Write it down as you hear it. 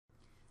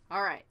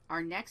All right,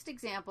 our next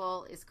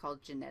example is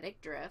called genetic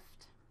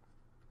drift.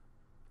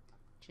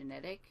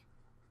 Genetic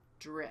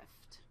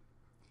drift.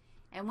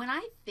 And when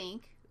I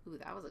think, ooh,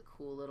 that was a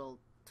cool little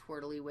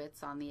twirly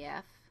wits on the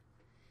F.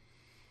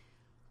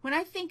 When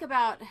I think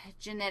about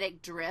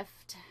genetic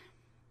drift,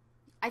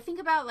 I think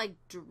about like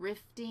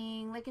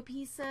drifting like a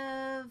piece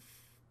of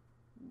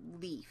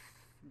leaf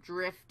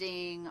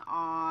drifting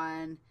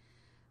on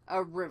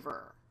a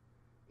river.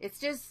 It's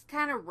just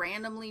kind of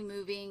randomly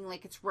moving,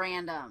 like it's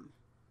random.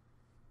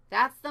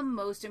 That's the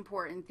most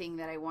important thing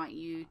that I want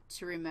you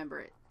to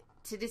remember,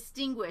 to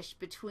distinguish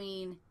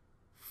between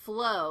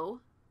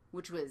flow,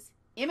 which was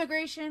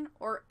immigration,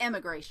 or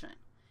emigration.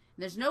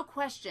 There's no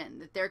question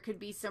that there could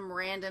be some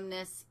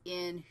randomness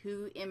in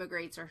who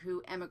immigrates or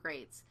who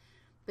emigrates.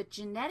 But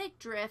genetic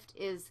drift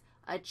is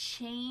a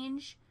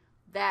change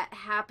that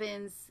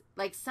happens,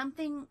 like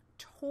something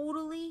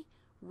totally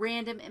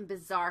random and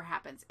bizarre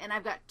happens. And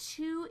I've got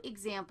two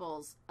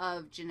examples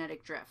of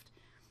genetic drift.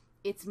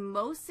 It's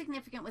most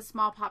significant with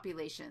small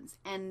populations,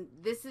 and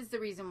this is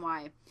the reason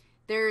why.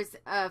 There's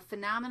a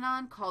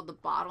phenomenon called the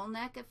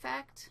bottleneck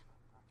effect.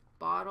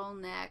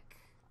 Bottleneck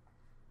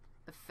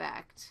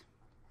effect.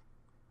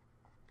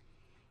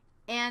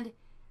 And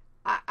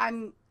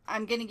I'm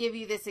going to give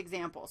you this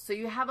example. So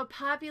you have a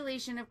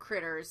population of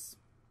critters,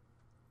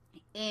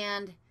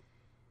 and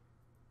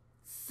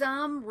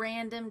some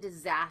random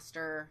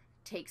disaster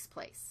takes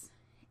place.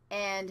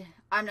 And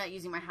I'm not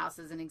using my house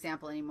as an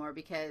example anymore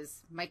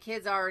because my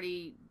kids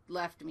already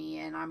left me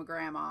and I'm a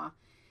grandma.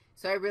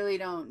 So I really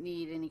don't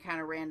need any kind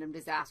of random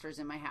disasters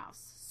in my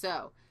house.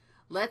 So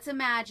let's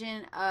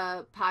imagine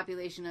a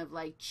population of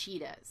like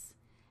cheetahs.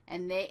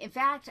 And they, in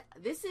fact,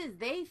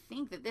 they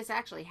think that this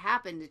actually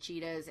happened to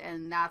cheetahs,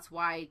 and that's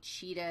why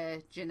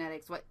cheetah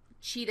genetics, what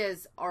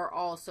cheetahs are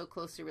all so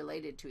closely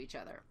related to each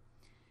other.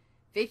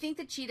 They think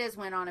that cheetahs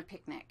went on a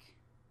picnic.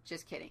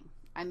 Just kidding.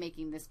 I'm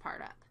making this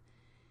part up.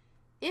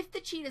 If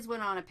the cheetahs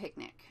went on a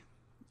picnic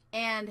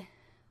and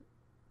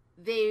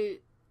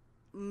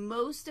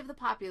most of the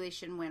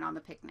population went on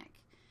the picnic,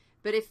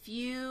 but a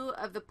few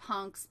of the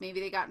punks, maybe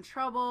they got in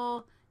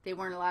trouble, they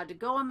weren't allowed to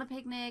go on the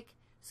picnic,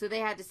 so they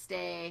had to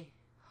stay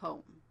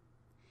home.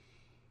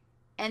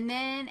 And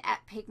then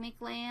at Picnic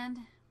Land,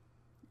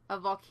 a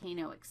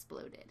volcano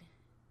exploded.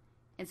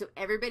 And so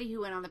everybody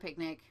who went on the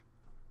picnic,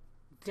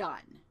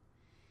 done.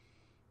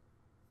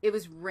 It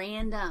was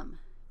random.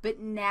 But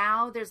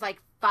now there's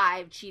like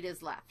 5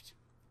 cheetahs left.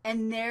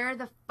 And they're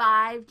the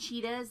 5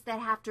 cheetahs that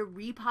have to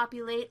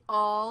repopulate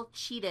all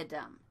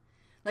cheetahdom.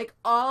 Like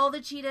all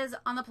the cheetahs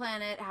on the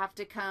planet have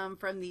to come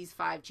from these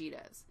 5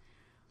 cheetahs.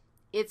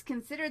 It's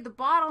considered the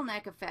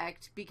bottleneck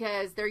effect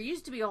because there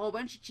used to be a whole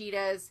bunch of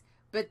cheetahs,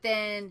 but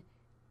then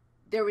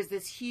there was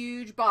this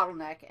huge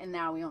bottleneck, and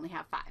now we only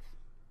have 5.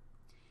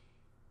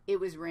 It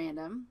was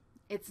random.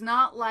 It's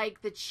not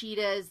like the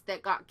cheetahs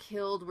that got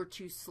killed were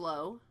too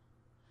slow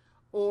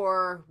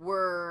or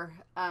were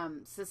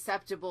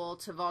susceptible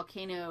to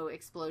volcano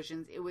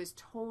explosions. It was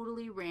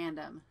totally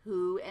random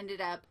who ended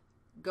up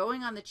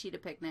going on the cheetah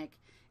picnic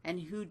and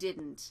who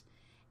didn't.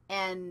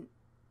 And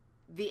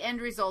the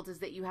end result is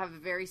that you have a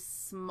very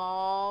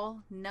small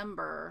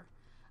number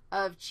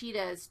of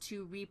cheetahs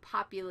to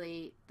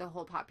repopulate the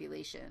whole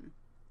population.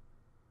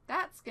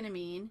 That's going to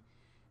mean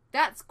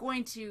that's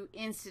going to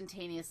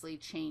instantaneously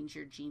change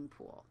your gene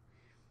pool,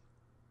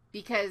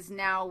 because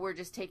now we're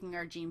just taking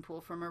our gene pool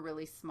from a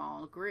really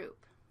small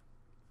group.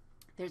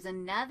 There's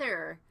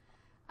another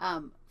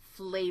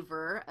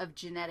flavor of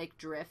genetic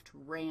drift,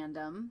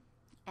 random,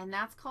 and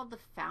that's called the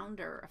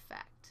founder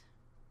effect.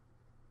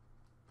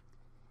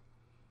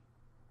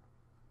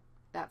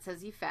 That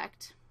says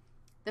effect.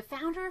 The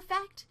founder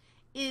effect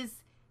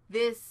is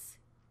this,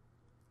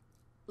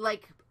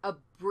 like a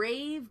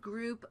brave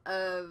group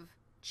of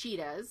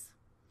cheetahs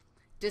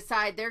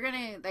decide they're going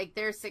to, like,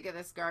 they're sick of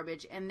this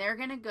garbage, and they're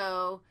going to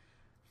go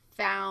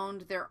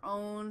found their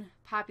own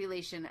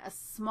population, a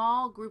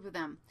small group of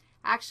them.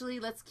 Actually,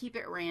 let's keep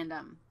it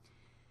random.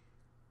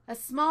 A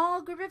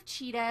small group of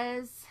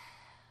cheetahs,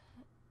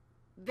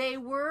 they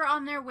were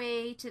on their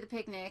way to the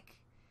picnic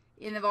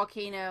in the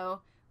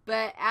volcano,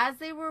 but as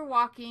they were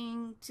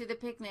walking to the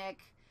picnic,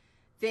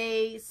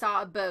 they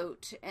saw a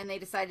boat and they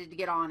decided to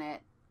get on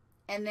it.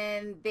 And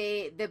then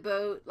the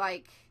boat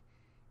like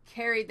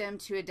carried them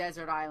to a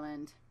desert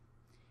island.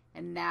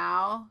 And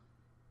now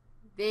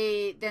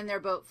then their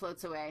boat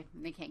floats away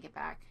and they can't get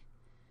back.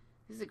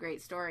 This is a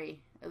great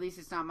story. At least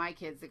it's not my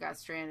kids that got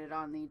stranded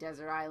on the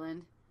desert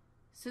island.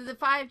 So the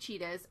 5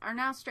 cheetahs are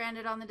now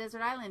stranded on the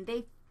desert island.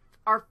 They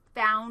are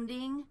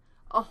founding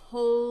a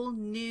whole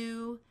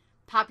new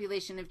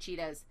population of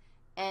cheetahs.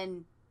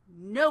 And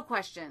no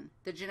question,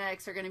 the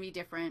genetics are going to be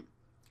different.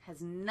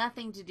 Has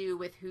nothing to do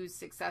with who's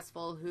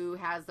successful, who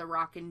has the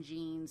rockin'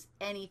 genes,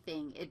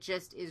 anything. It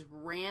just is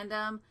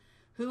random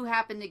who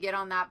happened to get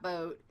on that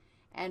boat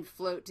and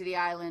float to the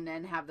island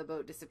and have the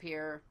boat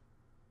disappear.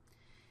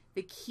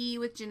 The key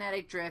with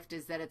genetic drift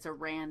is that it's a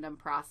random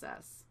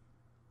process,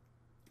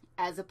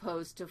 as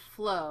opposed to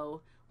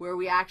flow, where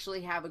we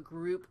actually have a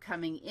group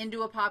coming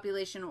into a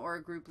population or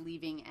a group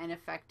leaving and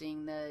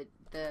affecting the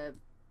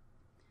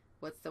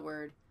what's the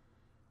word?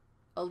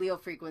 Allele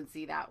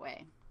frequency that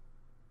way.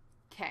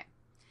 Okay.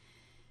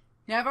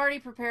 Now I've already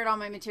prepared all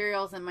my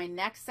materials, and my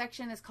next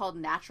section is called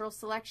natural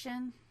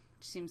selection,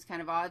 which seems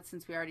kind of odd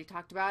since we already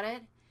talked about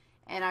it.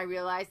 And I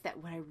realized that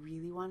what I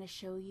really want to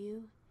show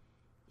you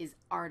is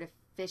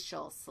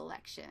artificial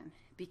selection,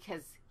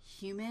 because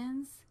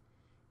humans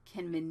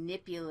can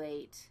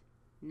manipulate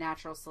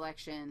natural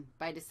selection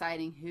by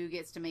deciding who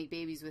gets to make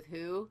babies with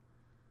who.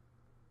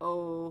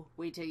 Oh,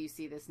 wait till you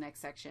see this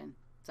next section.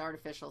 It's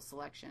artificial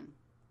selection.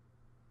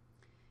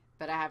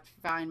 But I have to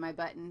find my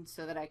button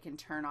so that I can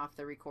turn off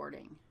the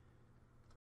recording.